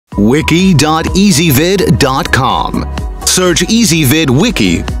wiki.ezvid.com. Search EasyVid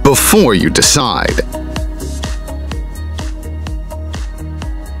Wiki before you decide.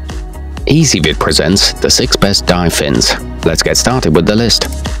 EasyVid presents the 6 best dive fins. Let's get started with the list.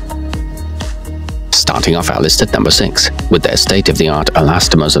 Starting off our list at number 6, with their state-of-the-art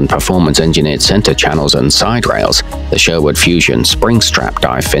elastomers and performance-engineered center channels and side rails, the Sherwood Fusion spring strap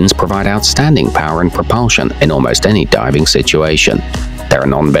dive fins provide outstanding power and propulsion in almost any diving situation. They're a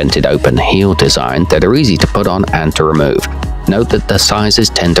non-vented open heel design that are easy to put on and to remove. Note that the sizes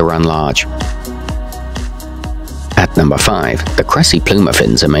tend to run large. At number 5, the Cressi Pluma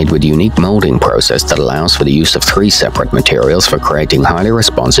fins are made with a unique molding process that allows for the use of 3 separate materials for creating highly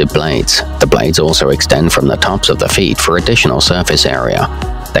responsive blades. The blades also extend from the tops of the feet for additional surface area.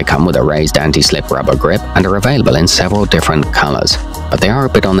 They come with a raised anti-slip rubber grip and are available in several different colors, but they are a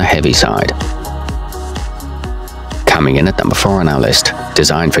bit on the heavy side. Coming in at number 4 on our list,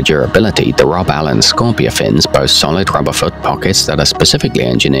 designed for durability, the Allen Scorpia fins boast solid rubber foot pockets that are specifically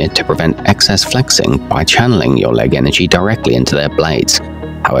engineered to prevent excess flexing by channeling your leg energy directly into their blades.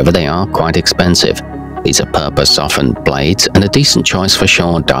 However, they are quite expensive. These are purpose-softened blades and a decent choice for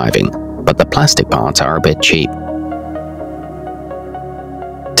shore diving, but the plastic parts are a bit cheap.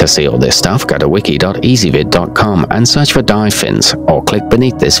 To see all this stuff, go to wiki.ezvid.com and search for dive fins, or click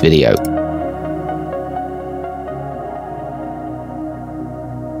beneath this video.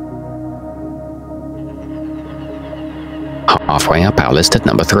 Halfway up our list at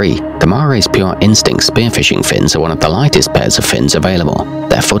number 3, the Mare's Pure Instinct spearfishing fins are one of the lightest pairs of fins available.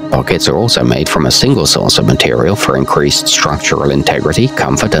 Their foot pockets are also made from a single source of material for increased structural integrity,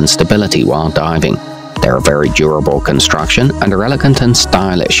 comfort and stability while diving. They're a very durable construction and are elegant and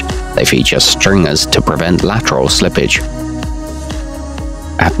stylish. They feature stringers to prevent lateral slippage.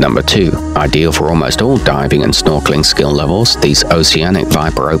 At number 2, ideal for almost all diving and snorkeling skill levels, these Oceanic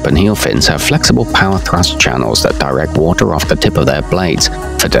Viper open heel fins have flexible power thrust channels that direct water off the tip of their blades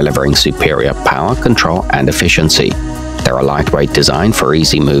for delivering superior power, control, and efficiency. They're a lightweight design for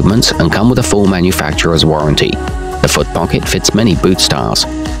easy movements and come with a full manufacturer's warranty. The foot pocket fits many boot styles.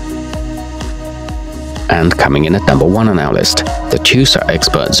 And coming in at number 1 on our list, the Tusa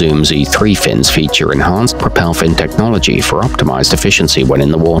X-Pert Zoom Z3 fins feature enhanced propel fin technology for optimized efficiency when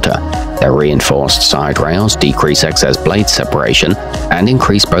in the water. Their reinforced side rails decrease excess blade separation and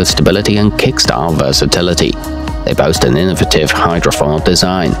increase both stability and kick-style versatility. They boast an innovative hydrofoil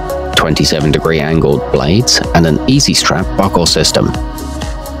design, 27-degree angled blades, and an easy strap buckle system.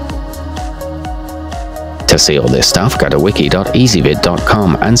 To see all this stuff, go to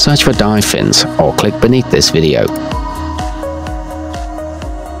wiki.ezvid.com and search for dive fins, or click beneath this video.